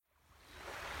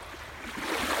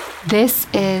This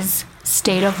is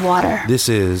State of Water. This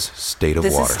is State of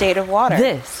Water. This is State of Water.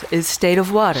 This is State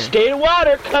of Water. State of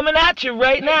Water coming at you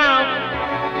right now.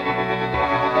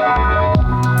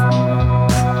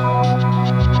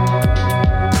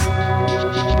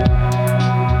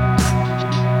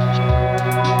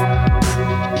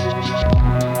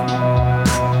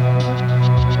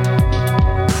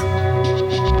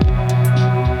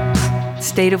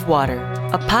 State of Water,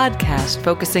 a podcast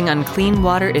focusing on clean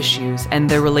water issues and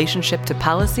their relationship to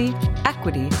policy,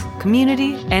 equity,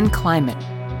 community, and climate.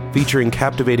 Featuring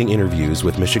captivating interviews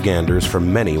with Michiganders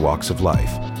from many walks of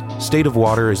life. State of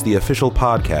Water is the official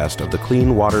podcast of the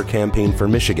Clean Water Campaign for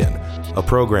Michigan, a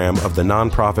program of the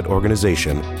nonprofit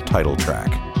organization Title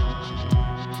Track.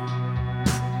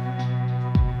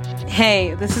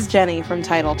 Hey, this is Jenny from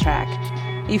Title Track.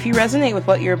 If you resonate with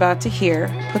what you're about to hear,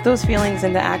 put those feelings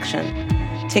into action.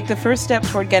 Take the first step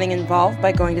toward getting involved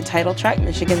by going to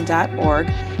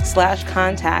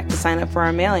titletrackmichigan.org/contact to sign up for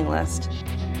our mailing list.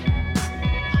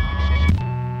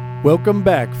 Welcome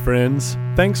back, friends.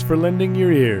 Thanks for lending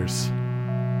your ears.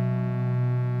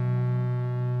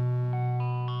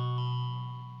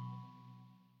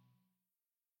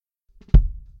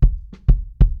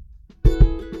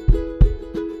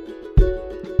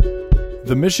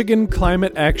 The Michigan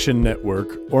Climate Action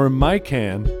Network, or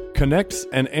MICAN, connects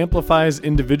and amplifies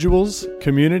individuals,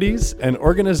 communities, and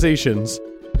organizations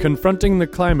confronting the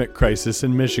climate crisis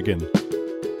in Michigan.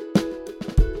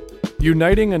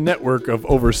 Uniting a network of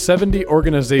over 70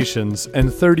 organizations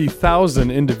and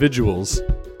 30,000 individuals,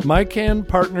 MICAN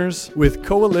partners with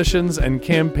coalitions and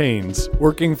campaigns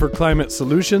working for climate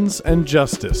solutions and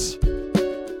justice.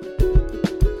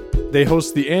 They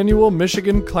host the annual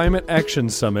Michigan Climate Action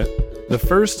Summit, the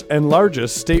first and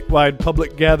largest statewide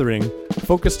public gathering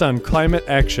focused on climate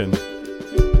action.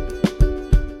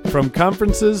 From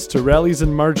conferences to rallies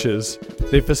and marches,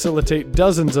 they facilitate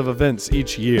dozens of events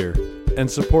each year and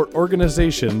support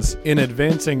organizations in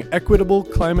advancing equitable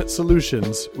climate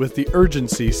solutions with the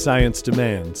urgency science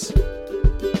demands.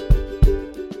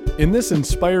 In this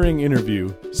inspiring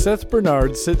interview, Seth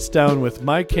Bernard sits down with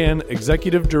MICAN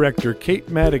Executive Director Kate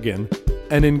Madigan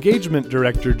and Engagement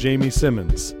Director Jamie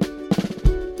Simmons.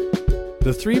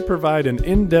 The three provide an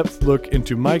in-depth look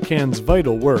into MICAN's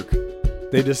vital work.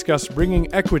 They discuss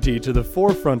bringing equity to the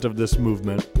forefront of this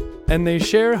movement, and they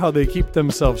share how they keep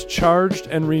themselves charged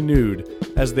and renewed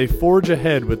as they forge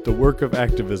ahead with the work of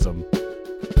activism.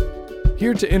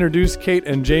 Here to introduce Kate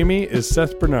and Jamie is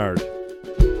Seth Bernard.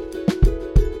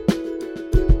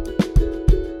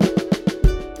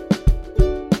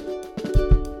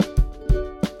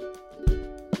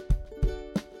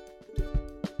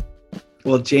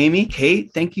 Well, Jamie,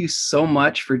 Kate, thank you so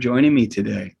much for joining me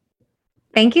today.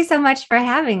 Thank you so much for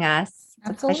having us. It's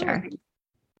Absolutely. a pleasure.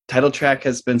 Title Track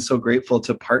has been so grateful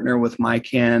to partner with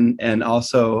MICAN, and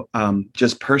also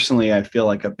just personally, I feel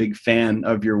like a big fan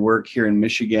of your work here in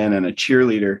Michigan and a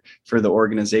cheerleader for the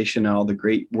organization and all the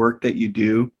great work that you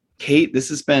do. Kate, this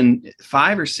has been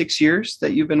 5 or 6 years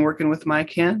that you've been working with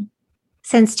MICAN?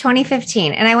 Since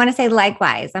 2015. And I want to say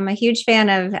likewise, I'm a huge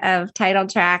fan of Title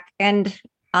Track and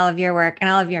all of your work and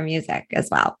all of your music as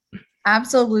well.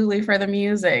 Absolutely, for the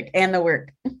music and the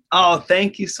work. Oh,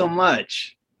 thank you so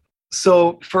much.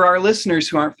 So for our listeners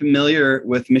who aren't familiar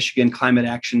with Michigan Climate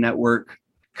Action Network,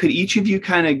 could each of you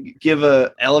kind of give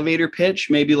a elevator pitch,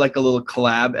 maybe like a little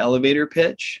collab elevator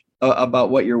pitch about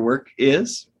what your work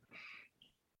is?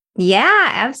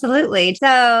 Yeah, absolutely.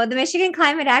 So the Michigan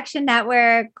Climate Action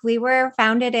Network, we were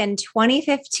founded in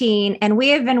 2015, and we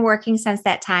have been working since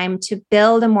that time to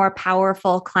build a more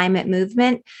powerful climate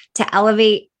movement, to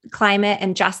elevate climate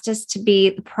and justice to be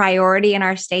the priority in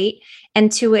our state,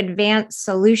 and to advance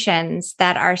solutions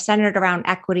that are centered around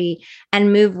equity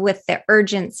and move with the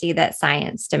urgency that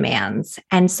science demands.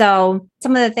 And so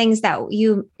some of the things that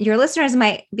your listeners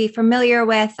might be familiar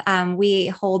with, we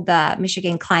hold the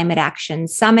Michigan Climate Action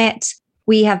Summit.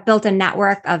 We have built a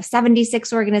network of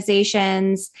 76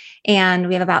 organizations, and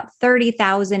we have about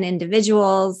 30,000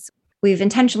 individuals. We've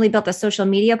intentionally built a social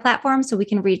media platform so we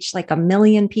can reach like 1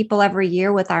 million people every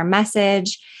year with our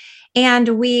message.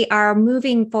 And we are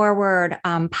moving forward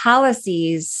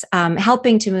policies,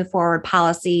 helping to move forward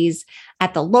policies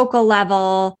at the local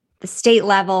level, the state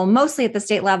level, mostly at the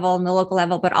state level and the local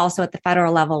level, but also at the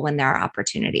federal level when there are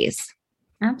opportunities.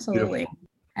 Absolutely. Beautiful.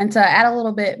 And to add a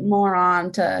little bit more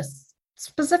on to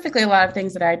specifically a lot of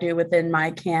things that I do within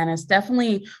MyCan is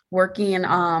definitely working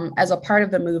as a part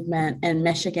of the movement in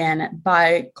Michigan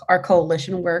by our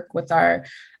coalition work with our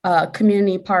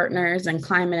community partners and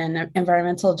climate and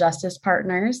environmental justice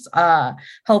partners,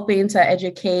 helping to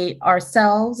educate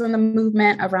ourselves in the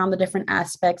movement around the different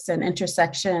aspects and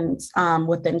intersections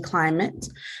within climate,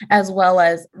 as well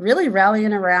as really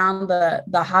rallying around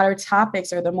the hotter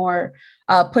topics or the more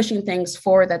pushing things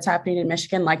forward that's happening in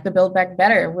Michigan, like the Build Back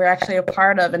Better. We're actually a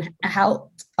part of and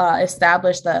helped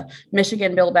establish the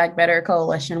Michigan Build Back Better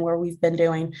Coalition, where we've been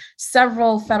doing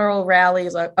several federal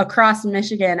rallies across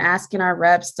Michigan, asking our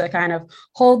reps to kind of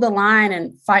hold the line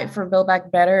and fight for Build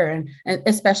Back Better, and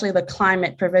especially the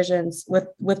climate provisions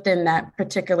within that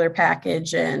particular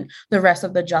package and the rest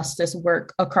of the justice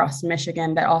work across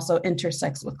Michigan that also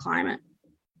intersects with climate.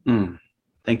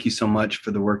 Thank you so much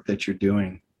for the work that you're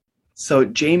doing. So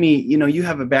Jamie, you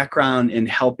have a background in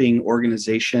helping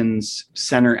organizations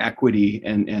center equity,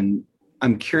 and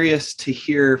I'm curious to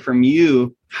hear from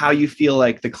you how you feel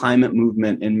like the climate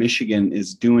movement in Michigan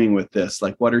is doing with this.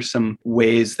 Like, what are some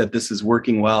ways that this is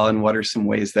working well, and what are some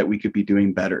ways that we could be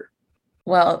doing better?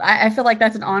 Well, I feel like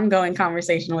that's an ongoing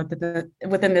conversation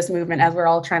within this movement as we're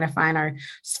all trying to find our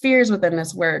spheres within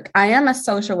this work. I am a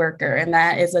social worker, and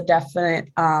that is a definite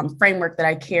framework that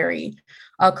I carry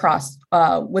across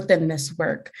within this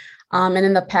work. And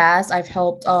in the past, I've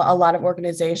helped a lot of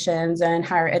organizations and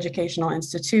higher educational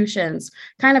institutions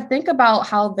kind of think about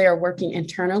how they're working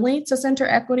internally to center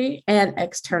equity and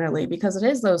externally, because it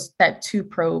is that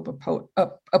two-probe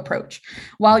approach.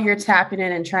 While you're tapping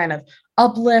in and trying to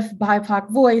uplift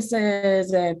BIPOC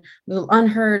voices and the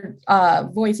unheard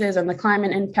voices and the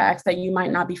climate impacts that you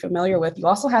might not be familiar with, you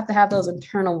also have to have those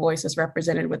internal voices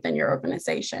represented within your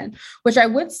organization, which I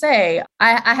would say,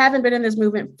 I haven't been in this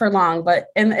movement for long, but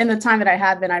in the time that I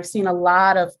have been, I've seen a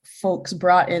lot of folks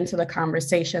brought into the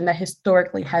conversation that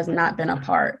historically has not been a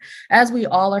part. As we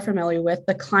all are familiar with,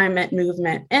 the climate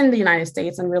movement in the United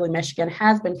States, and really Michigan,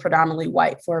 has been predominantly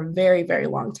white for a very, very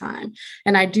long time.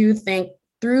 And I do think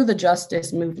through the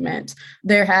justice movement,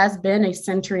 there has been a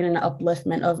centering and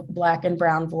upliftment of Black and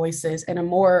Brown voices, and a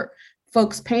more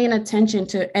folks paying attention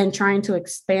to and trying to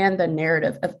expand the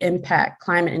narrative of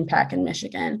climate impact in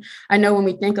Michigan. I know when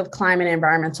we think of climate and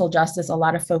environmental justice, a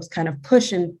lot of folks kind of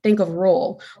push and think of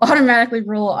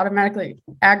automatically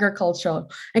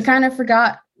agricultural, and kind of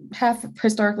have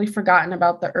historically forgotten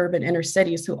about the urban inner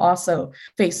cities, who also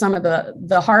face some of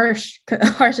the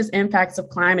harshest impacts of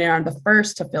climate and are the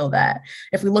first to feel that.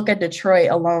 If we look at Detroit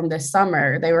alone this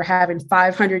summer, they were having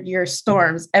 500-year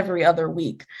storms every other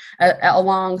week,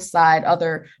 alongside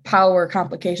other power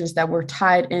complications that were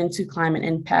tied into climate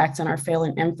impacts and our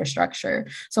failing infrastructure.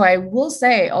 So I will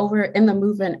say, over in the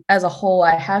movement as a whole,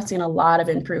 I have seen a lot of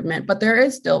improvement, but there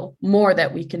is still more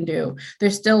that we can do.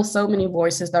 There's still so many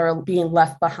voices that are being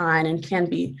left behind and can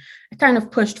be kind of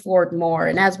pushed forward more.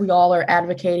 And as we all are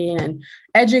advocating and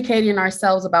educating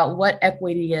ourselves about what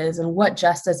equity is and what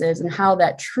justice is and how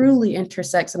that truly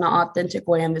intersects in an authentic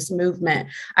way in this movement,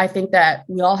 I think that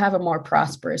we all have a more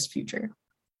prosperous future.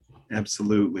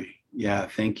 Absolutely. Yeah,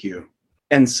 thank you.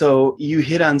 And so you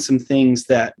hit on some things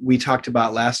that we talked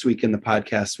about last week in the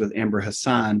podcast with Amber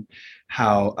Hassan,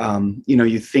 how,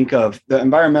 you think of the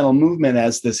environmental movement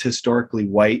as this historically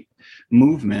white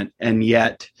movement, and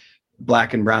yet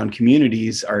Black and Brown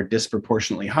communities are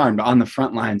disproportionately harmed on the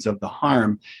front lines of the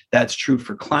harm. That's true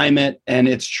for climate, and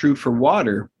it's true for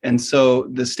water. And so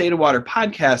the State of Water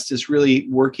podcast is really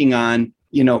working on,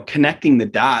 connecting the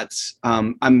dots.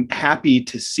 I'm happy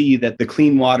to see that the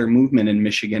clean water movement in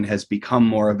Michigan has become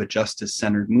more of a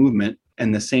justice-centered movement,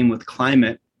 and the same with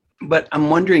climate. But I'm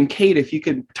wondering, Kate, if you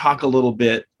could talk a little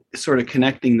bit, sort of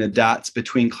connecting the dots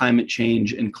between climate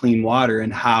change and clean water,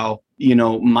 and how,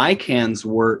 MyCan's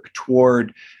work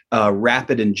toward a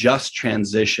rapid and just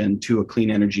transition to a clean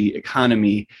energy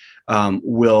economy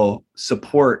will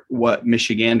support what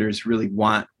Michiganders really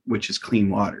want, which is clean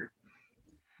water.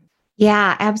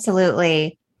 Yeah,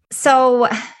 absolutely. So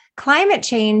climate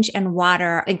change and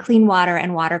water and clean water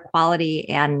and water quality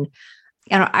and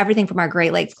everything from our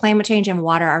Great Lakes, climate change and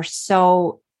water are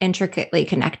so intricately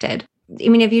connected. I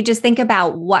mean, if you just think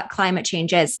about what climate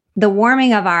change is, the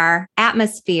warming of our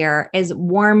atmosphere is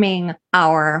warming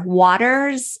our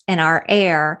waters and our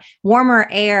air. Warmer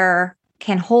air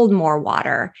can hold more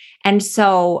water. And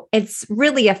so it's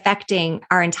really affecting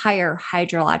our entire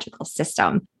hydrological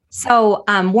system. So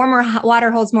warmer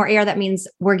water holds more air. That means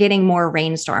we're getting more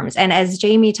rainstorms. And as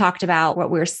Jamie talked about, what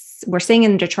we're seeing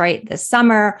in Detroit this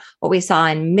summer, what we saw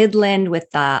in Midland with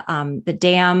the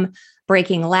dam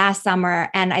breaking last summer.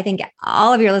 And I think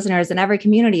all of your listeners in every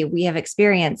community, we have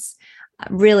experienced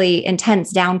really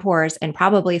intense downpours and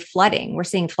probably flooding. We're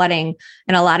seeing flooding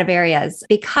in a lot of areas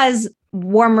because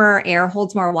warmer air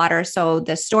holds more water. So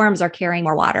the storms are carrying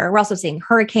more water. We're also seeing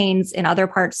hurricanes in other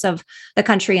parts of the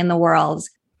country and the world.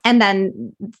 And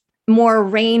then more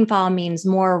rainfall means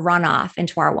more runoff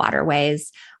into our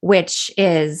waterways, which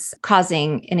is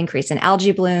causing an increase in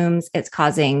algae blooms. It's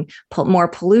causing more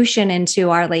pollution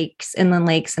into our lakes, inland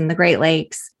lakes, and the Great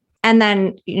Lakes. And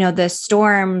then, the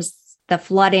storms, the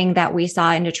flooding that we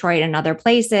saw in Detroit and other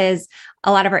places,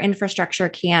 a lot of our infrastructure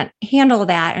can't handle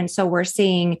that. And so we're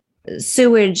seeing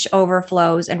sewage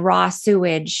overflows and raw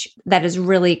sewage that is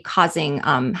really causing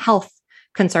health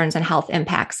concerns and health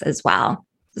impacts as well.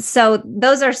 So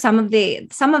those are some of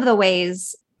the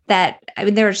ways that,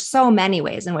 there are so many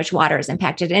ways in which water is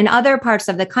impacted. In other parts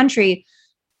of the country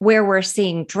where we're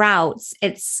seeing droughts,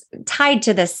 it's tied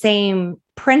to the same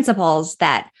principles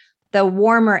that the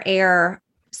warmer air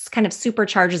kind of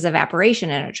supercharges evaporation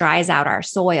and it dries out our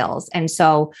soils. And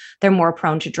so they're more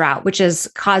prone to drought, which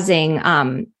is causing,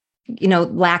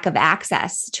 lack of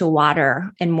access to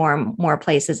water in more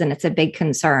places. And it's a big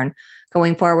concern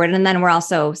going forward. And then we're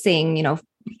also seeing,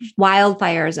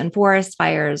 wildfires and forest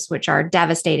fires, which are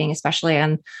devastating, especially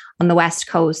on the West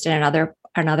Coast and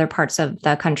in other parts of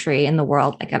the country in the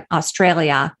world, like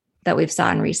Australia, that we've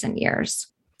saw in recent years.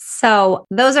 So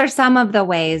those are some of the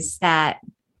ways that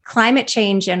climate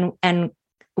change and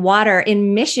water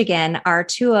in Michigan are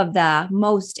two of the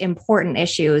most important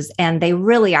issues, and they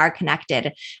really are connected.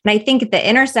 And I think the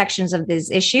intersections of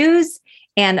these issues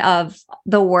and of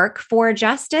the work for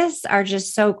justice are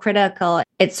just so critical.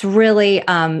 It's really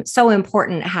so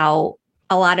important how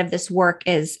a lot of this work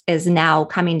is now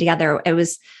coming together. It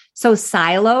was so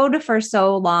siloed for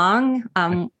so long.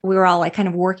 We were all kind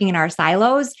of working in our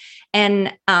silos.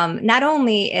 And not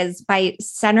only is by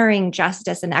centering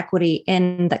justice and equity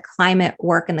in the climate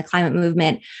work and the climate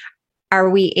movement, are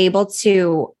we able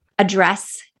to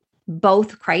address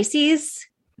both crises,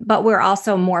 but we're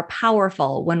also more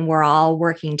powerful when we're all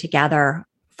working together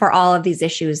for all of these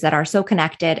issues that are so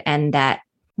connected and that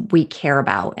we care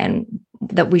about and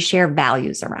that we share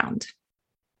values around.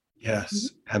 Yes,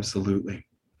 absolutely.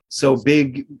 So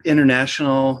big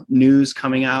international news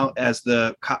coming out as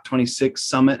the COP26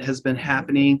 summit has been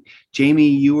happening. Jamie,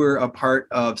 you were a part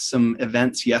of some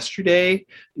events yesterday.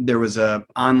 There was an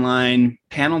online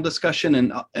panel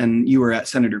discussion and you were at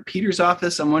Senator Peters'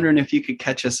 office. I'm wondering if you could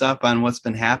catch us up on what's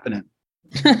been happening.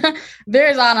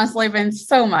 There's honestly been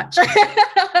so much.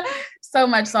 So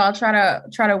much. So I'll try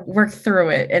to work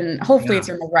through it, and hopefully it's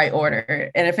in the right order.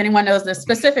 And if anyone knows the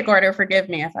specific order, forgive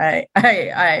me if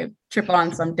I trip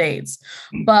on some dates.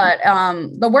 But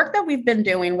the work that we've been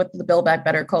doing with the Build Back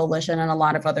Better Coalition and a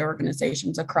lot of other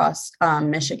organizations across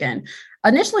Michigan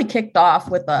initially kicked off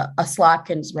with a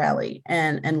Slotkins rally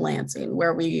in Lansing,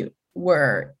 where we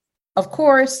were, of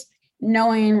course,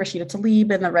 knowing Rashida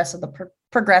Tlaib and the rest of the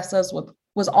progressives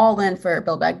was all in for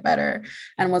Build Back Better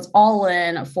and was all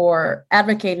in for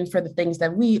advocating for the things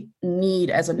that we need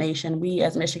as a nation, we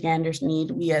as Michiganders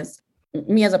need, me as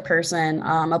a person,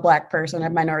 a Black person, a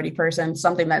minority person,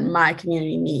 something that my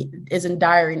community is in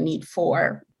dire need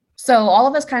for. So all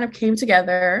of us kind of came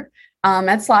together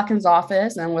at Slotkins'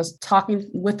 office and was talking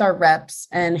with our reps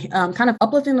and kind of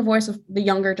uplifting the voice of the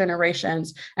younger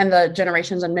generations and the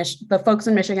generations and the folks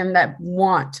in Michigan that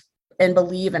want and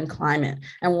believe in climate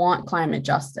and want climate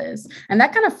justice. And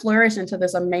that kind of flourished into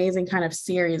this amazing kind of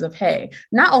series of, hey,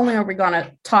 not only are we going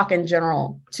to talk in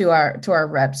general to our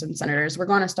reps and senators, we're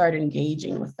going to start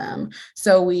engaging with them.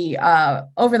 So we,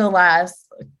 over the last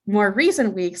more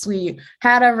recent weeks, we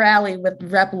had a rally with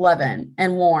Rep. Levin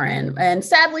and Warren, and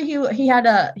sadly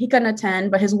he couldn't attend,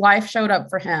 but his wife showed up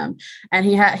for him, and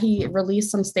he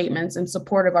released some statements in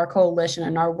support of our coalition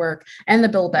and our work and the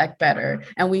Build Back Better.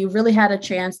 And we really had a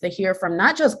chance to hear from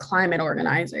not just climate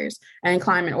organizers and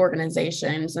climate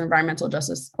organizations, environmental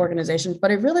justice organizations,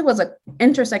 but it really was an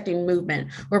intersecting movement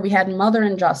where we had Mother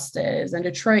and Justice and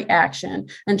Detroit Action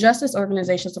and justice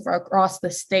organizations across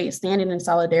the state standing in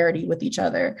solidarity with each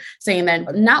other, saying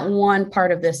that not one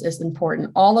part of this is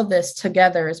important. All of this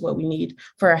together is what we need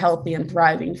for a healthy and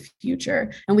thriving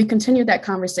future. And we continued that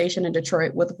conversation in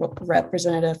Detroit with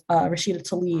Representative Rashida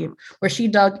Tlaib, where she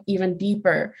dug even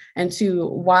deeper into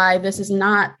why this is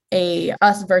not a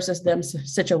us versus them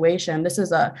situation. This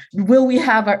is will we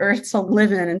have an earth to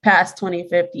live in past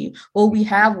 2050? Will we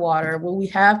have water? Will we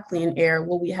have clean air?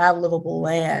 Will we have livable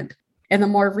land? In the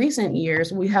more recent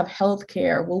years, will we have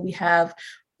healthcare? Will we have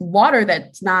water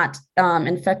that's not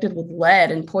infected with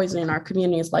lead and poisoning our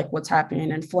communities, like what's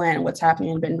happening in Flint, what's happening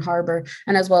in Benton Harbor,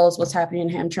 and as well as what's happening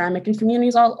in Hamtramck and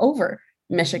communities all over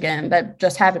Michigan that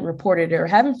just haven't reported it or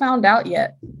haven't found out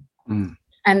yet.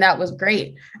 And that was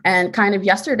great. And kind of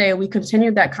yesterday, we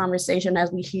continued that conversation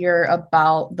as we hear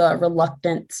about the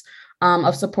reluctance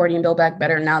of supporting Build Back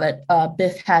Better now that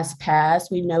BIF has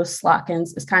passed. We know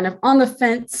Slotkins is kind of on the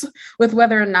fence with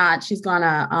whether or not she's going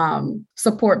to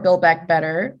support Build Back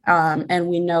Better. And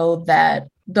we know that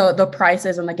the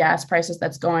prices and the gas prices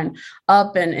that's going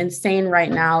up and insane right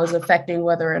now is affecting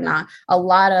whether or not a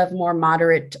lot of more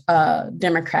moderate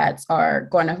Democrats are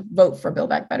going to vote for Build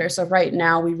Back Better. So right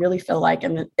now, we really feel like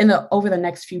over the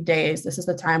next few days, this is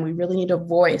the time we really need to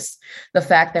voice the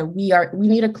fact that we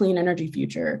need a clean energy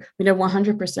future. We need a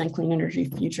 100% clean energy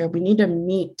future. We need to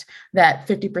meet that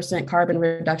 50% carbon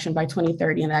reduction by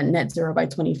 2030 and that net zero by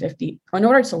 2050 in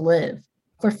order to live.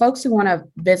 For folks who want to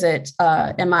visit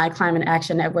MI Climate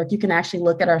Action Network, you can actually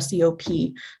look at our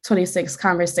COP26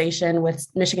 conversation with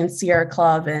Michigan Sierra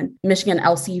Club and Michigan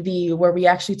LCV, where we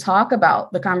actually talk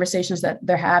about the conversations that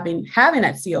they're having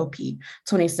at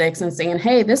COP26 and saying,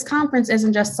 hey, this conference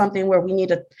isn't just something where we need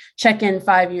to check in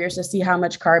 5 years to see how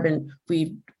much carbon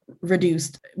we've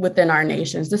reduced within our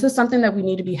nations. This is something that we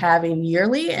need to be having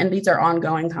yearly, and these are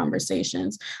ongoing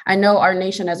conversations. I know our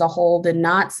nation as a whole did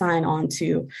not sign on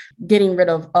to getting rid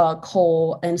of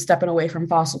coal and stepping away from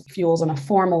fossil fuels in a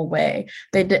formal way.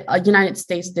 United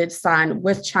States did sign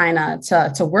with China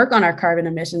to work on our carbon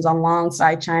emissions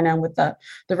alongside China and with the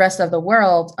rest of the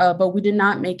world, but we did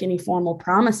not make any formal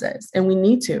promises, and we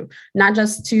need to, not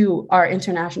just to our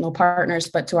international partners,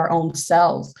 but to our own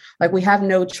selves. Like, we have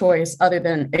no choice other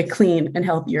than a clean and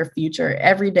healthier future.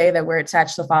 Every day that we're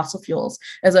attached to fossil fuels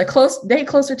is a day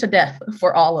closer to death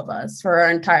for all of us, for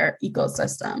our entire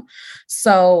ecosystem.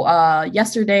 So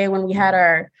yesterday, when we had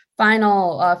our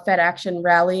final Fed Action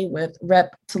rally with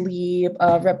Rep. Tlaib,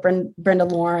 Rep. Brenda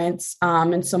Lawrence,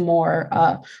 and some more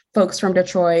folks from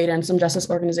Detroit and some justice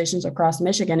organizations across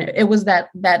Michigan, it was that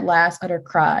last utter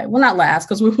cry. Well, not last,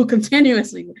 because we will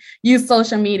continuously use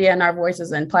social media and our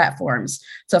voices and platforms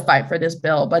to fight for this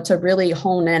bill, but to really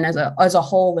hone in as a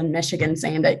whole in Michigan,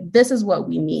 saying that this is what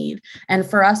we need. And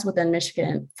for us within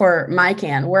Michigan, for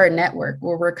MyCan, we're a network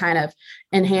where we're kind of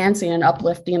enhancing and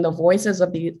uplifting the voices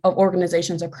of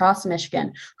organizations across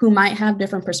Michigan who might have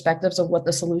different perspectives of what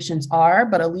the solutions are,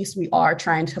 but at least we are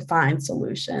trying to find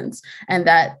solutions. And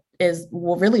that is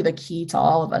really the key to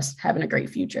all of us having a great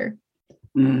future.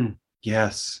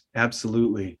 Yes,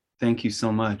 absolutely. Thank you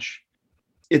so much.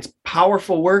 It's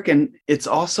powerful work, and it's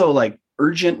also like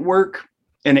urgent work,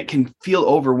 and it can feel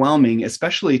overwhelming,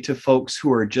 especially to folks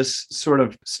who are just sort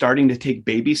of starting to take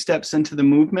baby steps into the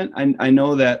movement. I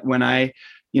know that when I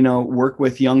work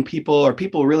with young people or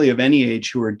people really of any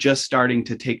age who are just starting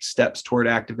to take steps toward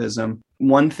activism,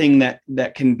 one thing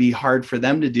that can be hard for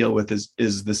them to deal with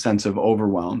is the sense of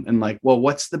overwhelm and like, well,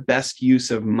 what's the best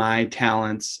use of my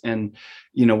talents? And,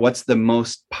 what's the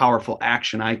most powerful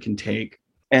action I can take?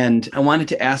 And I wanted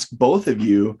to ask both of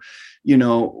you,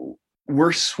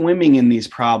 we're swimming in these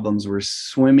problems. We're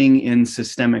swimming in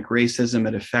systemic racism.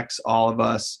 It affects all of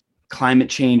us. Climate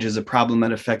change is a problem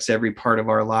that affects every part of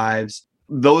our lives.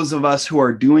 Those of us who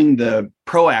are doing the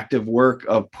proactive work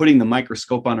of putting the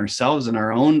microscope on ourselves and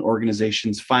our own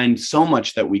organizations find so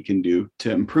much that we can do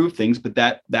to improve things, but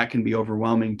that can be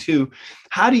overwhelming too.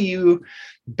 How do you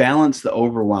balance the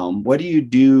overwhelm? What do you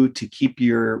do to keep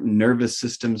your nervous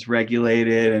systems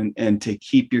regulated and to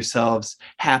keep yourselves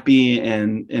happy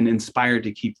and inspired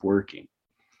to keep working?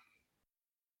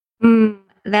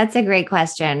 That's a great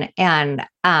question. And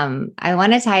I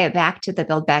want to tie it back to the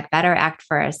Build Back Better Act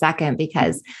for a second,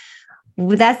 because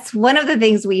that's one of the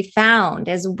things we found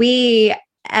is we,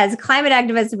 as climate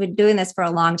activists, have been doing this for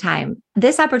a long time.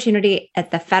 This opportunity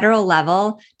at the federal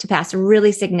level to pass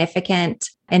really significant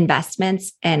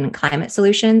investments in climate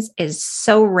solutions is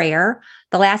so rare.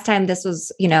 The last time this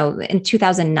was, in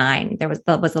 2009,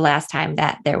 was the last time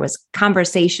that there was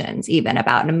conversations even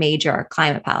about a major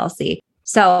climate policy.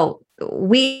 So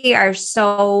we are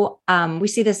we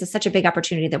see this as such a big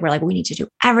opportunity that we're like, we need to do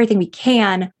everything we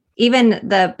can. Even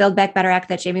the Build Back Better Act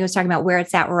that Jamie was talking about, where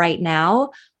it's at right now,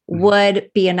 would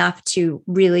be enough to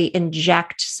really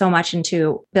inject so much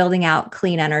into building out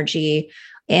clean energy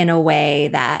in a way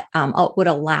that would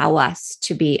allow us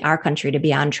our country to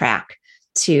be on track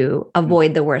to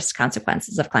avoid the worst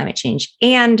consequences of climate change.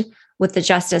 And with the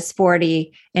Justice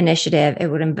 40 initiative, it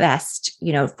would invest,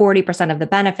 40% of the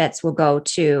benefits will go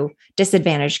to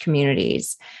disadvantaged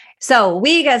communities. So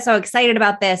we got so excited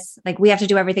about this, like we have to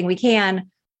do everything we can.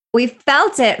 We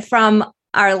felt it from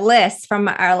our list, from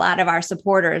a lot of our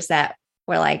supporters that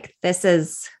were like, this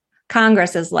is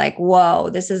Congress is like, whoa,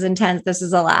 this is intense. This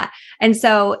is a lot. And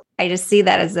so I just see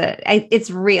that as it's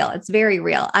real. It's very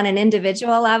real on an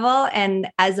individual level. And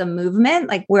as a movement,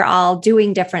 like we're all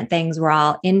doing different things. We're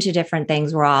all into different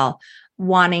things. We're all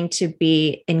wanting to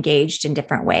be engaged in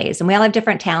different ways. And we all have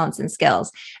different talents and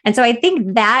skills. And so I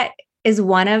think that is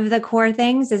one of the core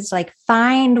things is like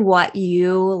find what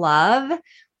you love,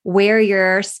 where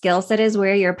your skill set is,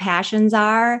 where your passions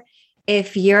are.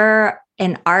 If you're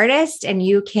an artist and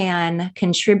you can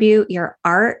contribute your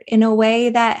art in a way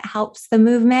that helps the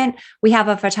movement. We have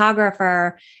a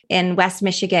photographer in West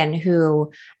Michigan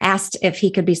who asked if he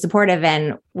could be supportive.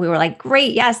 And we were like,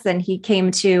 great, yes. Then he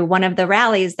came to one of the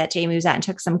rallies that Jamie was at and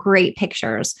took some great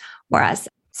pictures for us.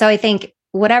 So I think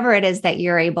whatever it is that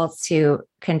you're able to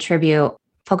contribute,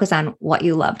 focus on what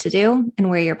you love to do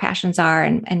and where your passions are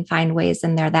and find ways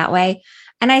in there that way.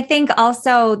 And I think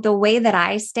also the way that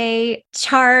I stay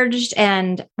charged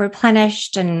and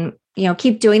replenished and,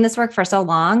 keep doing this work for so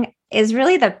long is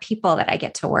really the people that I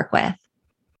get to work with.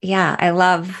 Yeah, I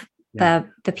love the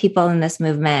people in this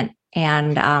movement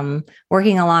and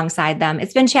working alongside them.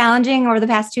 It's been challenging over the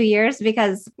past 2 years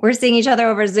because we're seeing each other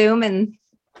over Zoom and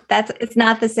it's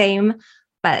not the same.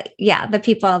 But yeah, the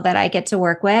people that I get to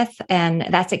work with and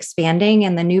that's expanding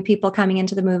and the new people coming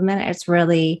into the movement, it's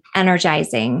really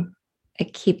energizing.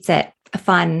 It keeps it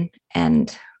fun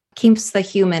and keeps the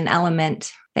human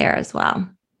element there as well.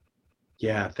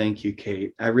 Yeah, thank you,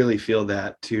 Kate. I really feel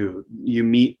that too. You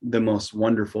meet the most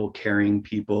wonderful, caring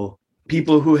people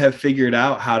who have figured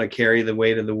out how to carry the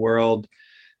weight of the world,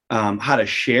 how to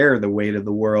share the weight of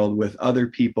the world with other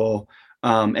people,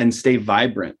 and stay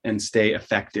vibrant and stay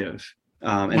effective,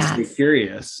 and stay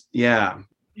curious. Yeah.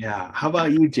 How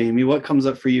about you, Jamie? What comes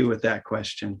up for you with that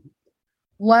question?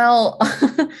 Well,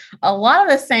 a lot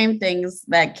of the same things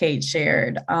that Kate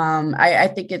shared. I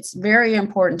think it's very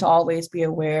important to always be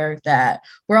aware that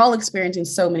we're all experiencing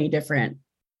so many different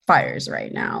fires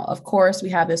right now. Of course,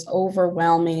 we have this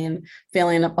overwhelming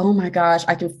feeling of, oh my gosh,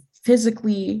 I can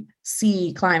physically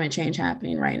see climate change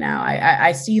happening right now.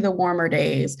 I see the warmer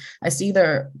days. I see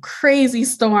the crazy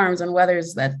storms and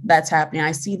weathers that's happening.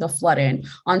 I see the flooding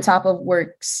on top of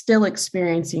we're still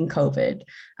experiencing COVID.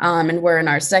 And we're in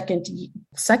our second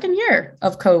year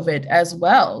of COVID as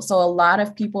well. So a lot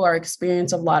of people are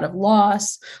experiencing a lot of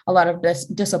loss, a lot of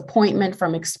disappointment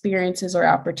from experiences or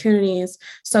opportunities.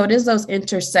 So it is those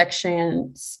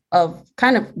intersections of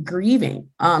kind of grieving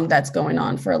that's going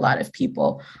on for a lot of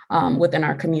people within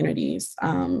our communities,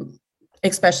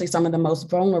 especially some of the most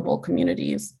vulnerable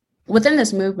communities. Within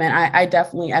this movement, I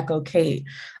definitely echo Kate.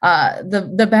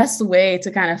 The best way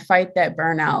to kind of fight that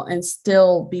burnout and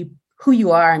still be who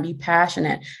you are and be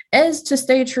passionate is to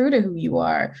stay true to who you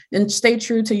are and stay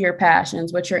true to your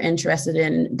passions, what you're interested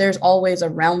in. There's always a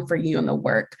realm for you in the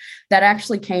work. That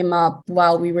actually came up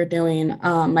while we were doing,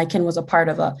 my kin was a part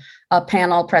of a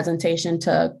panel presentation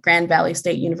to Grand Valley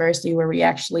State University, where we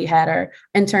actually had our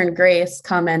intern Grace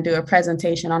come and do a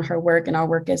presentation on her work, and our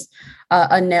work is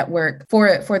a network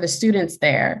for the students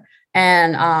there.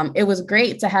 And it was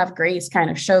great to have Grace kind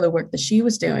of show the work that she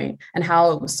was doing and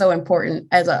how it was so important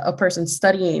as a person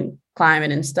studying climate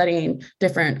and studying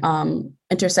different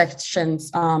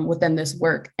intersections within this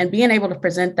work, and being able to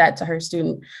present that to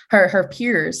her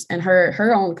peers and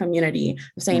her own community,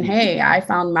 saying, hey, I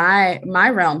found my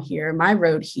realm here, my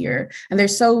road here. And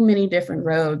there's so many different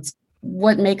roads.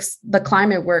 What makes the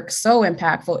climate work so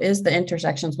impactful is the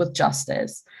intersections with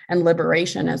justice and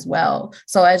liberation as well.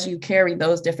 So as you carry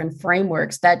those different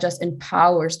frameworks, that just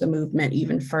empowers the movement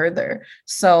even further.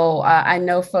 So I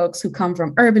know folks who come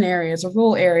from urban areas or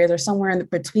rural areas or somewhere in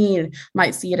between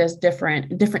might see it as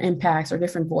different impacts or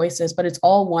different voices, but it's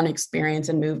all one experience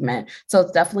and movement. So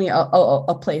it's definitely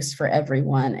a place for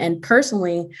everyone. And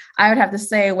personally, I would have to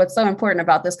say what's so important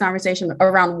about this conversation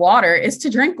around water is to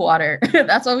drink water.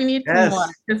 That's what we need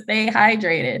to stay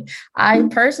hydrated. I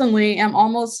personally am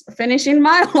almost finishing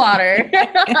my water.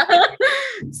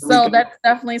 So that's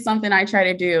definitely something I try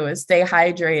to do, is stay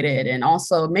hydrated and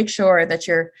also make sure that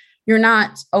you're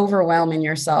not overwhelming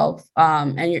yourself,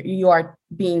 and you are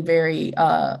being very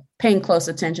paying close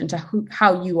attention to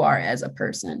how you are as a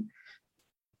person.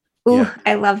 Ooh,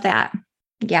 I love that.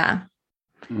 Yeah.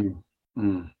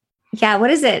 Yeah.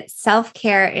 What is it?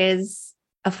 Self-care is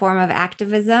a form of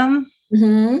activism.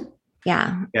 Mm-hmm.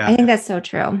 Yeah, I think that's so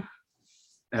true.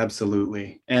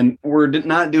 Absolutely. And we're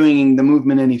not doing the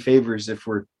movement any favors if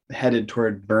we're headed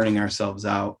toward burning ourselves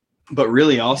out. But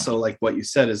really also, like what you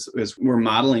said, is we're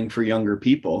modeling for younger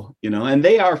people, and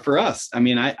they are for us. I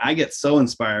mean, I get so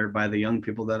inspired by the young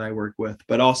people that I work with,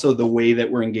 but also the way that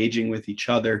we're engaging with each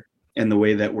other and the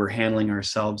way that we're handling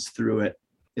ourselves through it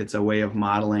it's a way of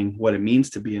modeling what it means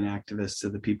to be an activist to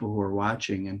the people who are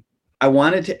watching. And I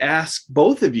wanted to ask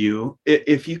both of you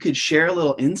if you could share a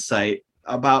little insight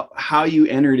about how you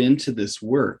entered into this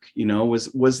work. You know,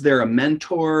 was there a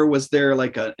mentor? Was there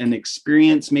like an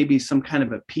experience, maybe some kind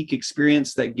of a peak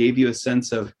experience that gave you a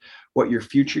sense of what your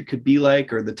future could be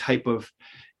like, or the type of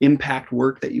impact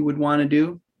work that you would want to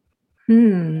do?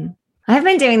 I've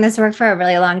been doing this work for a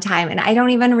really long time, and I don't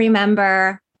even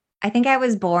remember. I think I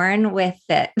was born with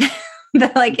the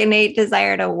like innate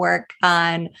desire to work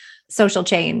on social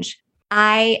change.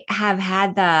 I have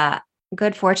had the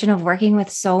good fortune of working with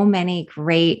so many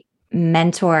great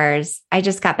mentors. I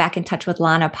just got back in touch with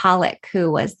Lana Pollock,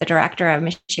 who was the director of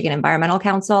Michigan Environmental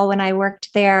Council when I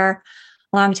worked there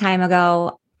a long time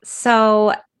ago.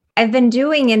 So I've been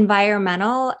doing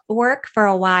environmental work for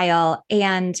a while,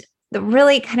 and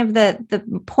really kind of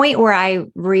the point where I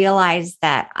realized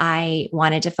that I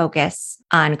wanted to focus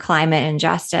on climate and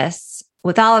justice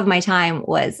with all of my time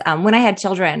was when I had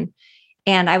children.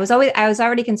 And I was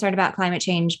already concerned about climate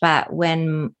change, but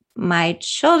when my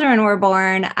children were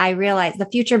born, I realized the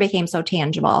future became so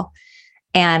tangible.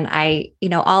 And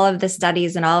all of the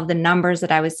studies and all of the numbers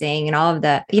that I was seeing and all of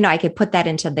the, I could put that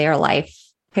into their life.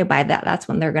 Okay, by that's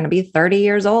when they're going to be 30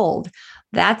 years old.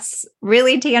 That's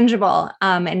really tangible.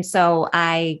 And so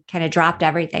I kind of dropped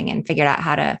everything and figured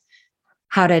out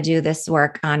how to do this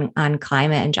work on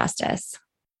climate and justice.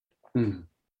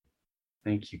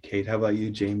 Thank you, Kate. How about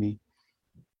you, Jamie?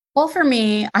 Well, for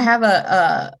me, I have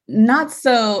a not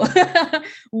so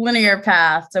linear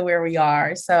path to where we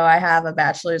are. So I have a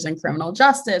bachelor's in criminal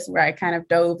justice where I kind of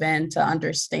dove into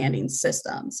understanding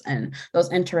systems and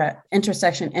those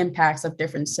intersection impacts of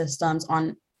different systems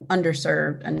on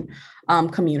underserved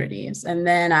and communities. And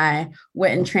then I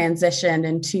went and transitioned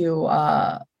into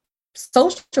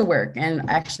social work and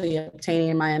actually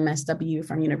obtaining my MSW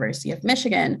from University of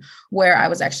Michigan, where I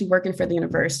was actually working for the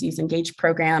university's Engage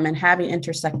program and having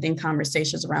intersecting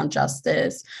conversations around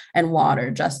justice and water,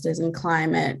 justice and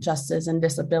climate, justice and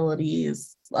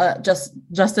disabilities,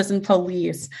 justice and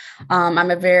police. I'm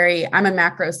a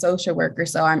macro social worker,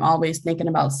 so I'm always thinking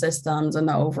about systems and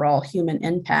the overall human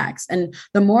impacts. And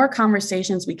the more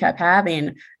conversations we kept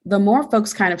having, the more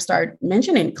folks kind of started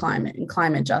mentioning climate and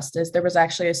climate justice. There was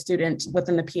actually a student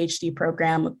within the PhD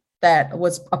program that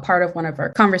was a part of one of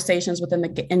our conversations within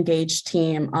the Engage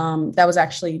team that was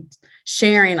actually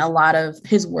sharing a lot of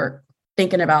his work,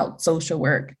 thinking about social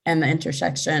work and the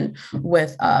intersection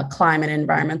with climate and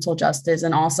environmental justice.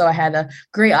 And also I had a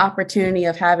great opportunity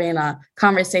of having a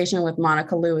conversation with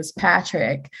Monica Lewis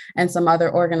Patrick and some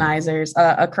other organizers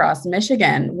across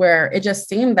Michigan, where it just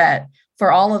seemed that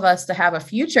for all of us to have a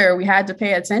future, we had to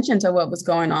pay attention to what was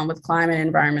going on with climate and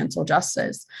environmental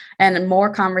justice. And the more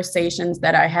conversations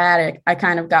that I had, I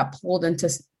kind of got pulled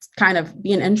into kind of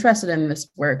being interested in this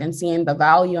work and seeing the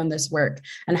value in this work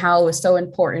and how it was so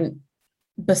important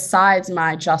besides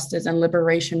my justice and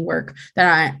liberation work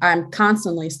that I'm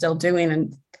constantly still doing.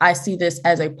 And I see this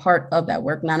as a part of that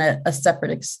work, not a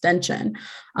separate extension.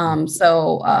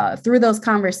 So through those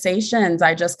conversations,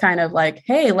 I just kind of like,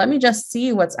 hey, let me just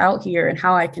see what's out here and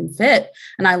how I can fit.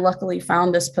 And I luckily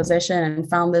found this position and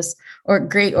found this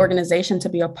great organization to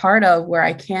be a part of, where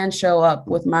I can show up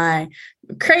with my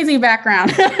crazy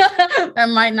background that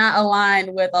might not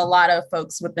align with a lot of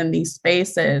folks within these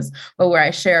spaces, but where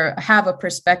I have a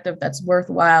perspective that's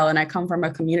worthwhile. And I come from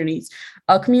a community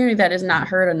that is not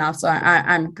heard enough. So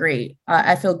I'm great.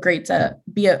 I feel great to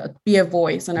be a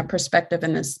voice and a perspective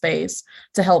in this space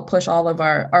to help push all of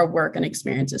our work and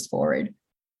experiences forward.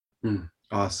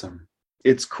 Awesome.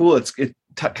 It's cool. It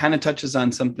kind of touches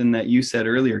on something that you said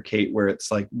earlier, Kate, where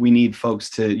it's like we need folks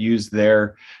to use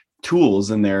their tools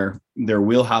and their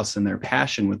wheelhouse and their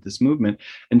passion with this movement.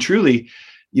 And truly,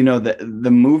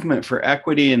 the movement for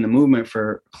equity and the movement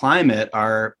for climate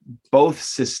are both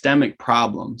systemic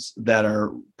problems that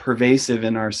are pervasive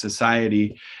in our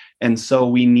society. And so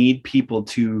we need people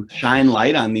to shine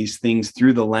light on these things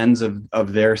through the lens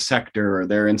of their sector or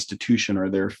their institution or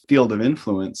their field of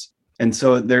influence. And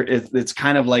so it's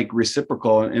kind of like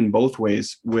reciprocal in both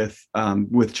ways with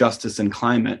justice and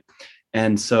climate.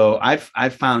 And so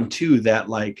I've found too that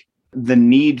like the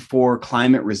need for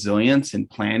climate resilience and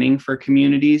planning for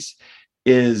communities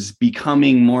is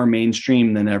becoming more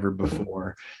mainstream than ever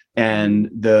before. And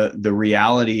the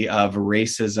reality of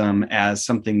racism as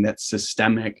something that's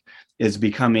systemic is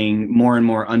becoming more and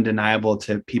more undeniable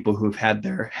to people who've had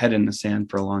their head in the sand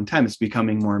for a long time. It's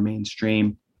becoming more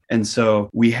mainstream. And so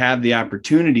we have the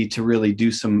opportunity to really do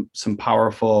some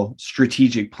powerful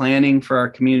strategic planning for our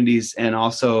communities, and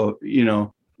also,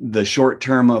 the short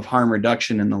term of harm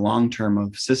reduction and the long term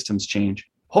of systems change.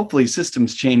 hopefully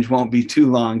systems change won't be too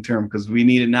long term, because we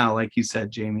need it now. Like you said,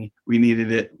 Jamie, we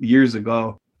needed it years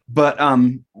ago. But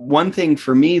one thing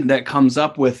for me that comes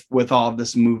up with all of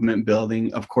this movement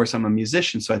building, of course, I'm a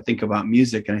musician, so I think about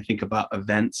music and I think about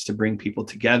events to bring people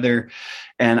together.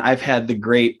 And I've had the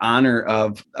great honor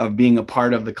of being a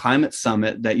part of the Climate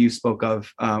Summit that you spoke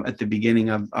of at the beginning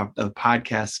of the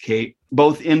podcast, Kate,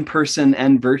 both in person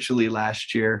and virtually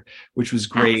last year, which was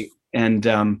great.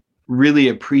 And really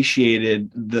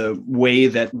appreciated the way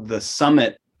that the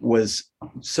summit was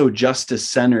so justice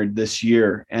centered this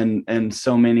year, and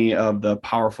so many of the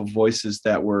powerful voices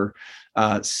that were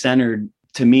centered,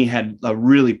 to me, had a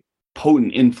really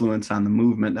potent influence on the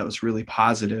movement that was really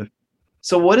positive.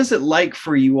 So what is it like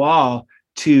for you all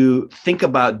to think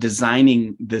about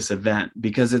designing this event?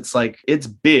 Because it's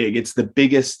big. It's the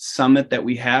biggest summit that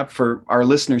we have. For our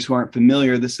listeners who aren't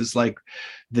familiar, this is like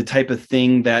the type of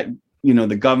thing that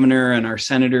the governor and our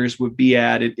senators would be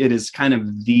at. It is kind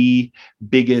of the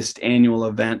biggest annual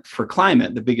event for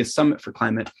climate, the biggest summit for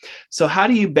climate. So how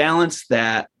do you balance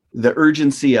that, the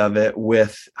urgency of it,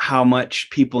 with how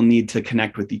much people need to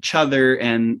connect with each other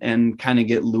and kind of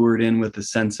get lured in with a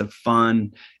sense of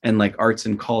fun and like arts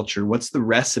and culture? What's the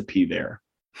recipe there?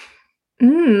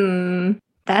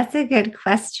 That's a good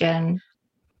question.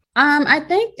 I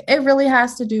think it really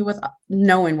has to do with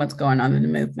knowing what's going on in the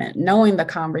movement, knowing the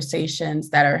conversations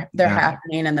that they're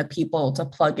happening and the people to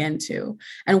plug into,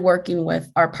 and working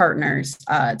with our partners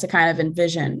to kind of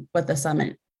envision what the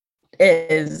summit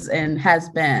is and has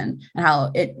been and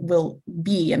how it will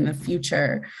be in the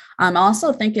future. I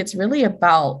also think it's really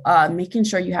about making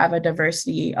sure you have a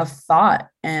diversity of thought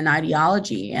and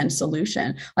ideology and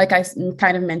solution. Like I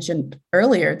kind of mentioned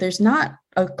earlier, there's not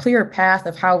a clear path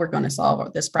of how we're going to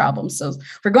solve this problem. So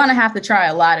we're going to have to try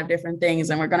a lot of different things,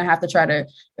 and we're going to have to try to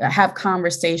have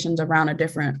conversations around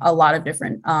a lot of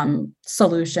different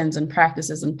solutions and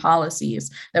practices and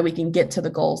policies that we can get to the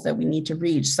goals that we need to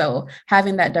reach. So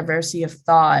having that diversity of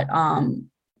thought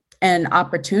and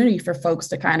opportunity for folks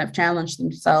to kind of challenge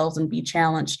themselves and be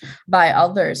challenged by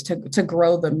others to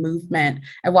grow the movement,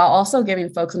 and while also giving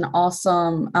folks an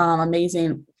awesome,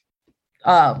 amazing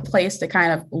place to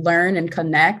kind of learn and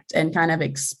connect and kind of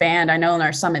expand. I know in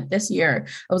our summit this year,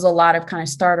 it was a lot of kind of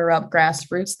starter up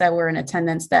grassroots that were in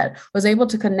attendance that was able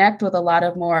to connect with a lot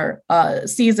of more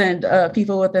seasoned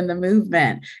people within the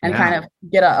movement and kind of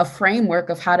get a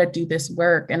framework of how to do this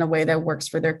work in a way that works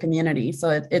for their community.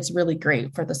 So it's really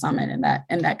great for the summit in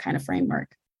that kind of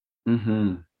framework.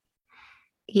 Mm-hmm.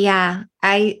 Yeah,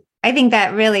 I think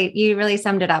that you really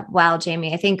summed it up well,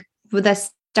 Jamie. I think with the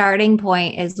starting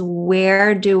point is,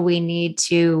 where do we need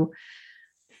to,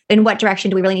 in what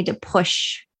direction do we really need to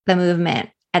push the movement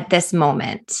at this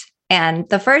moment? And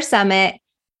the first summit,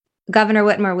 Governor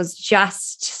Whitmer was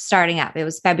just starting up. It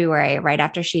was February, right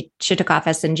after she took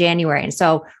office in January. And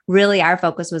so really our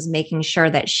focus was making sure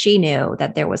that she knew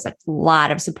that there was a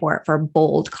lot of support for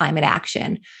bold climate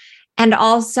action. And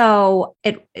also,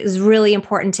 it is really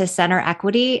important to center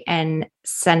equity and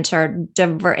feature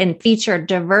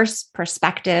diverse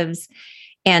perspectives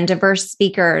and diverse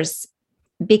speakers,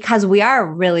 because we are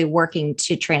really working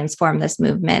to transform this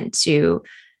movement to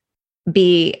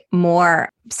be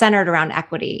more centered around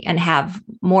equity and have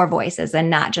more voices and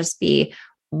not just be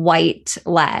white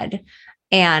led.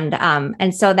 And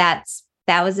so that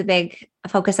was a big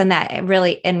focus on that. It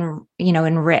really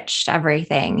enriched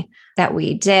everything that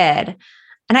we did.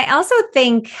 And I also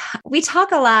think we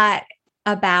talk a lot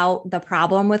about the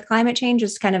problem with climate change,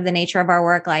 is kind of the nature of our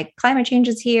work, like climate change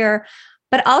is here.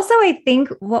 But also I think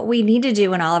what we need to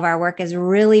do in all of our work is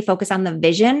really focus on the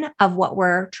vision of what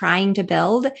we're trying to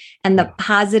build and the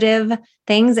positive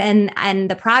things and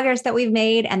the progress that we've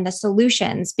made and the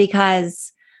solutions,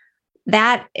 because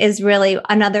that is really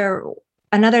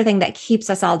another thing that keeps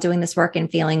us all doing this work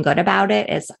and feeling good about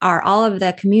it are all of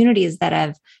the communities that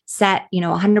have set,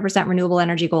 100% renewable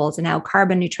energy goals and now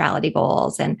carbon neutrality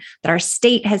goals, and that our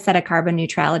state has set a carbon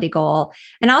neutrality goal.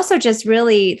 And also just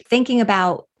really thinking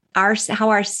about how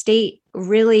our state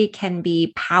really can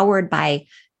be powered by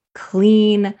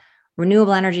clean,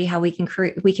 renewable energy, how we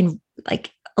can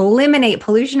eliminate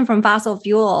pollution from fossil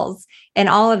fuels and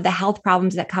all of the health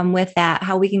problems that come with that,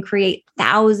 how we can create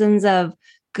thousands of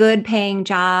good paying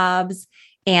jobs,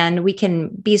 and we can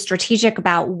be strategic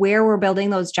about where we're building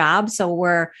those jobs. So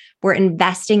we're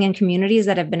investing in communities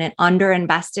that have been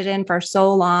underinvested in for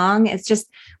so long. It's just,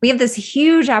 we have this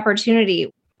huge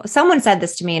opportunity. Someone said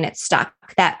this to me and it stuck,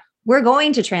 that we're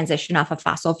going to transition off of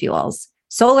fossil fuels.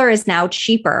 Solar is now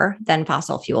cheaper than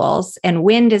fossil fuels, and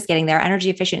wind is getting there. Energy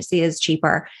efficiency is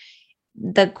cheaper.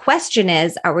 The question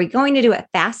is, are we going to do it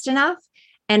fast enough?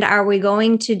 And are we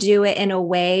going to do it in a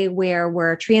way where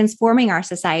we're transforming our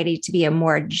society to be a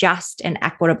more just and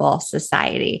equitable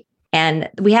society? And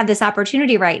we have this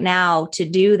opportunity right now to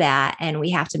do that. And we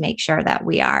have to make sure that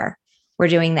we're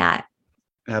doing that.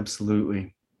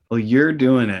 Absolutely. Well, you're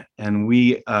doing it. And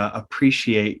we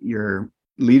appreciate your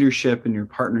leadership and your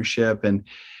partnership.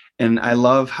 And I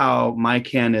love how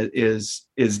MyCan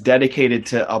is dedicated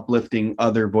to uplifting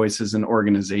other voices and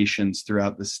organizations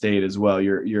throughout the state as well.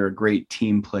 You're a great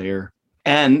team player.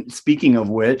 And speaking of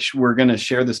which, we're going to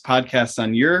share this podcast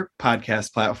on your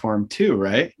podcast platform too,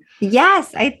 right?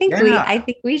 Yes, I think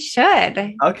we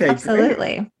should. Okay,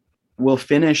 absolutely. Great. We'll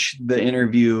finish the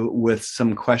interview with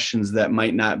some questions that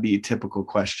might not be typical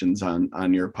questions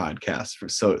on your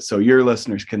podcast, so your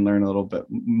listeners can learn a little bit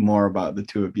more about the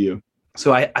two of you.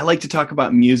 So I like to talk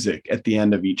about music at the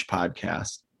end of each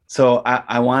podcast. So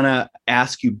I want to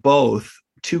ask you both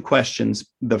two questions.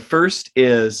 The first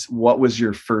is, what was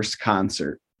your first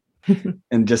concert?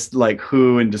 And just like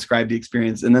who, and describe the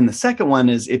experience. And then the second one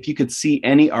is, if you could see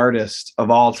any artist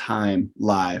of all time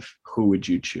live, who would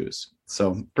you choose?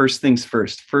 So first things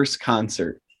first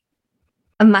concert.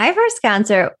 My first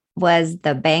concert was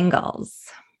the Bangles.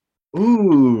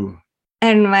 Ooh.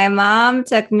 And my mom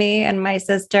took me and my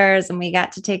sisters, and we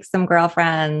got to take some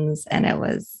girlfriends, and it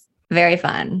was very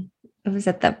fun. It was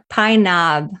at the Pine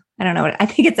Knob. I don't know I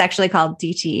think it's actually called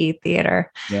DTE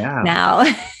Theater. Yeah. Now,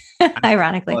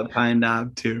 ironically. I Pine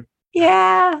Knob too.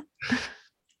 Yeah.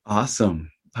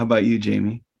 Awesome. How about you,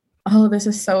 Jamie? Oh, this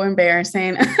is so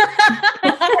embarrassing.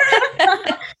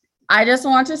 I just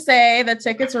want to say the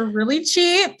tickets were really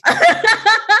cheap.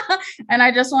 And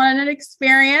I just wanted an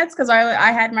experience because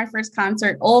I had my first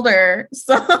concert older.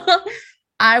 So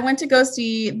I went to go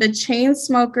see the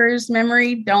Chainsmokers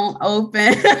Memory Don't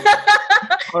Open.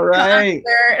 All right.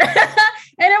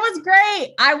 And it was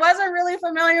great. I wasn't really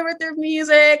familiar with their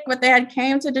music, but they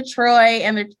came to Detroit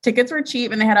and their tickets were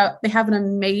cheap, and they have an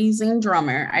amazing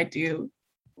drummer. I do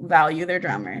value their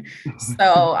drummer.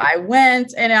 So I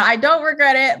went, and I don't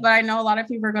regret it, but I know a lot of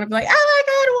people are going to be like,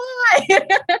 oh my God, why?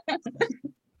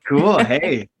 Cool.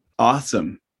 Hey,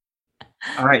 awesome.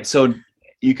 All right. So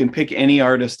you can pick any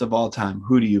artist of all time.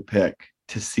 Who do you pick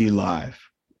to see live?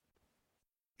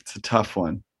 It's a tough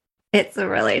one. It's a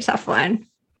really tough one.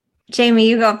 Jamie,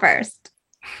 you go first.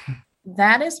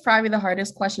 That is probably the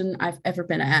hardest question I've ever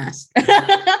been asked.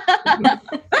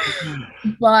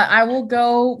 But I will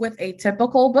go with a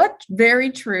typical but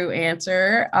very true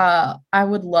answer. I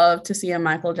would love to see a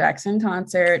Michael Jackson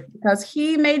concert because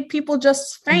he made people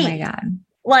just faint. Oh my God.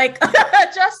 Like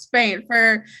just faint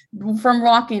from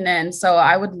walking in. So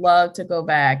I would love to go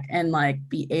back and like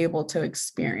be able to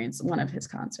experience one of his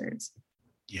concerts.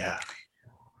 Yeah.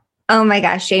 Oh my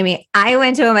gosh, Jamie, I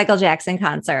went to a Michael Jackson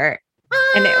concert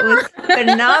and it was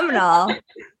phenomenal.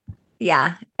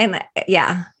 Yeah. And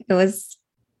yeah, it was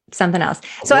something else.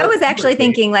 So I was actually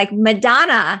thinking like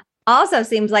Madonna also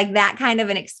seems like that kind of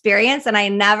an experience. And I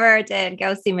never did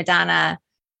go see Madonna.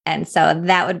 And so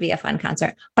that would be a fun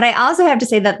concert. But I also have to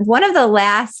say that one of the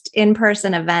last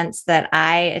in-person events that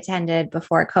I attended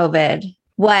before COVID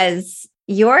was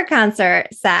your concert,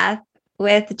 Seth,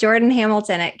 with Jordan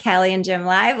Hamilton at Kelly and Jim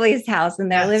Lively's house in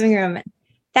their living room.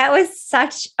 That was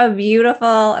such a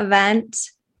beautiful event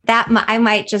that I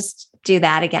might just do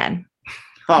that again.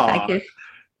 Oh,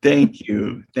 thank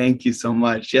you. Thank you so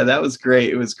much. Yeah, that was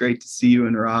great. It was great to see you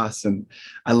and Ross. And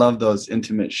I love those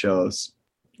intimate shows,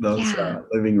 those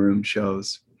living room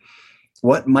shows.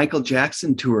 What Michael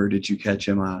Jackson tour did you catch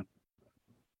him on?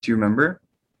 Do you remember?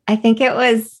 I think it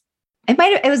was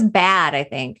Bad, I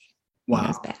think. Wow. It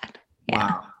was Bad. Yeah.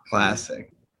 Wow.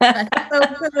 Classic. That's so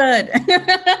good.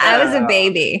 I was a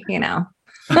baby,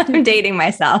 I'm dating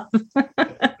myself.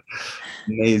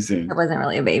 Amazing. I wasn't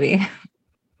really a baby.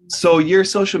 So your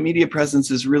social media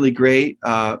presence is really great.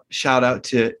 Shout out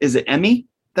to, is it Emmy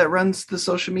that runs the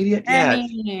social media?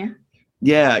 Emmy.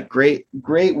 Yeah. Great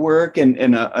work and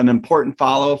an important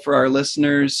follow for our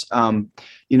listeners,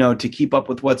 to keep up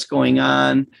with what's going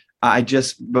on. I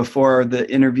just, before the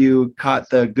interview, caught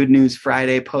the Good News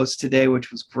Friday post today, which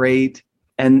was great.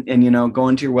 And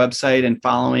going to your website and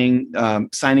following,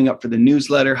 signing up for the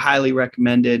newsletter, highly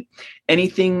recommended.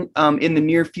 Anything in the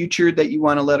near future that you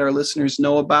want to let our listeners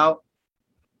know about?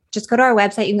 Just go to our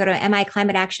website. You can go to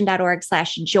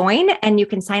miclimateaction.org/join, and you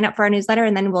can sign up for our newsletter,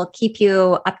 and then we'll keep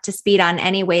you up to speed on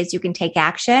any ways you can take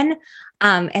action.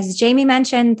 As Jamie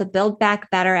mentioned, the Build Back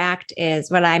Better Act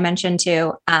is what I mentioned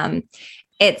too.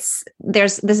 This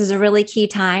is a really key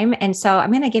time. And so I'm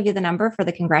going to give you the number for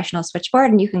the congressional switchboard,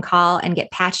 and you can call and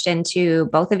get patched into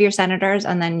both of your senators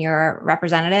and then your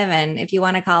representative. And if you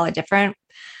want to call a different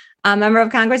A member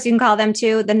of Congress, you can call them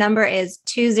too. The number is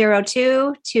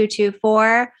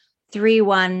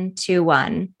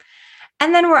 202-224-3121.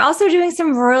 And then we're also doing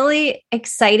some really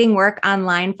exciting work on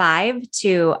Line 5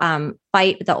 to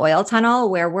fight the oil tunnel,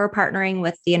 where we're partnering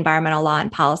with the Environmental Law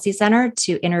and Policy Center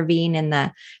to intervene in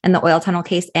the oil tunnel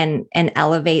case and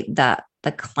elevate the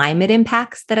climate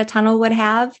impacts that a tunnel would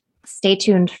have. Stay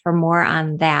tuned for more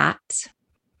on that.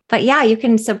 But yeah, you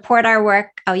can support our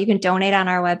work. You can donate on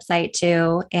our website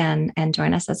too, and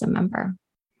join us as a member.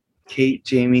 Kate,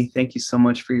 Jamie, thank you so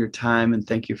much for your time, and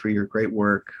thank you for your great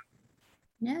work.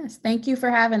 Yes, thank you for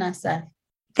having us, Seth.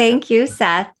 Thank you,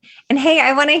 Seth. And hey,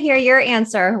 I want to hear your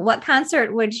answer. What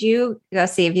concert would you go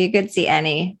see if you could see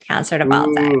any concert of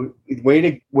all time?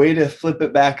 Way to flip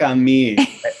it back on me.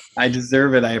 I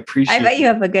deserve it. I appreciate it. I bet you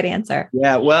have a good answer.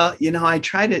 Yeah. Well, I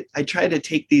try to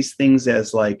take these things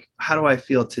as like, how do I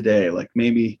feel today? Like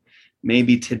maybe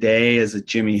today is a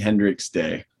Jimi Hendrix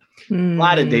day. A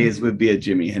lot of days would be a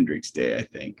Jimi Hendrix day, I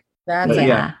think.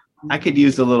 Yeah. I could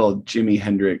use a little Jimi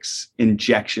Hendrix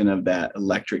injection of that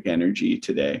electric energy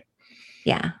today.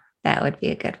 Yeah, that would be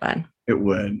a good one. It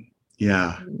would.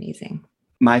 Yeah. Amazing.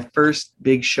 My first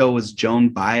big show was Joan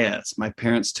Baez. My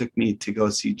parents took me to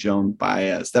go see Joan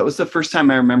Baez. That was the first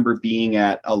time I remember being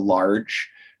at a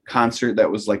large concert that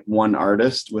was like one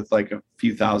artist with like a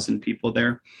few thousand people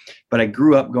there. But I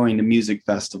grew up going to music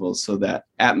festivals, so that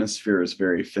atmosphere is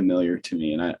very familiar to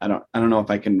me. And I don't know if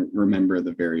I can remember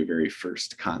the very, very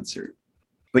first concert.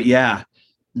 But yeah,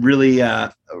 really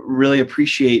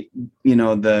appreciate,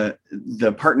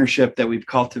 the partnership that we've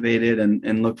cultivated,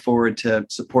 and look forward to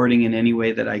supporting in any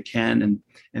way that I can,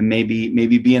 and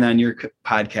maybe being on your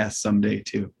podcast someday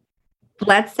too.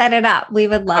 Let's set it up. We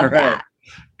would love that.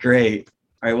 Great.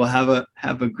 All right. Well,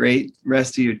 have a great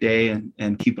rest of your day,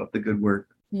 and keep up the good work.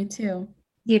 You too.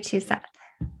 You too, Seth.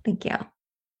 Thank you.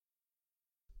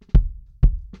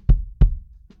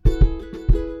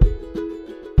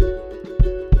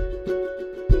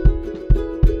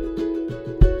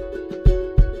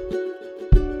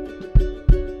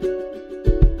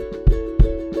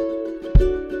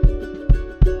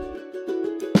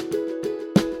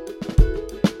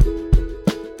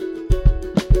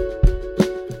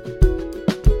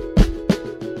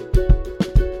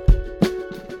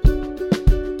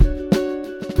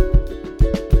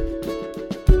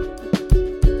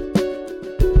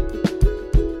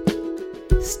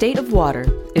 State of Water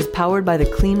is powered by the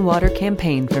Clean Water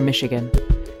Campaign for Michigan.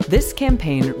 This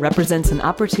campaign represents an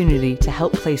opportunity to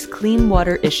help place clean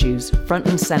water issues front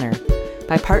and center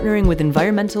by partnering with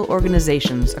environmental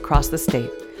organizations across the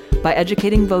state, by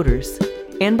educating voters,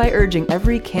 and by urging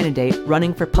every candidate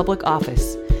running for public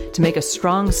office to make a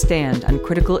strong stand on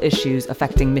critical issues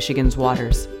affecting Michigan's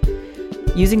waters.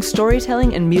 Using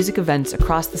storytelling and music events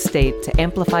across the state to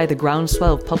amplify the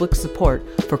groundswell of public support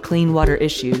for clean water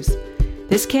issues,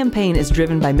 this campaign is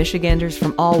driven by Michiganders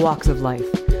from all walks of life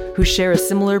who share a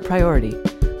similar priority: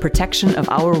 protection of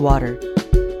our water.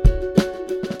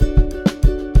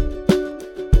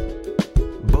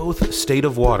 Both State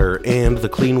of Water and the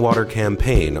Clean Water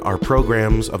Campaign are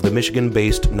programs of the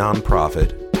Michigan-based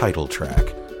nonprofit Title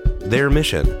Track. Their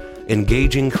mission: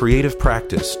 engaging creative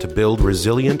practice to build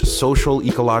resilient social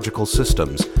ecological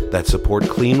systems that support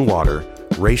clean water,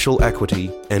 racial equity,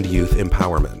 and youth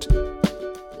empowerment.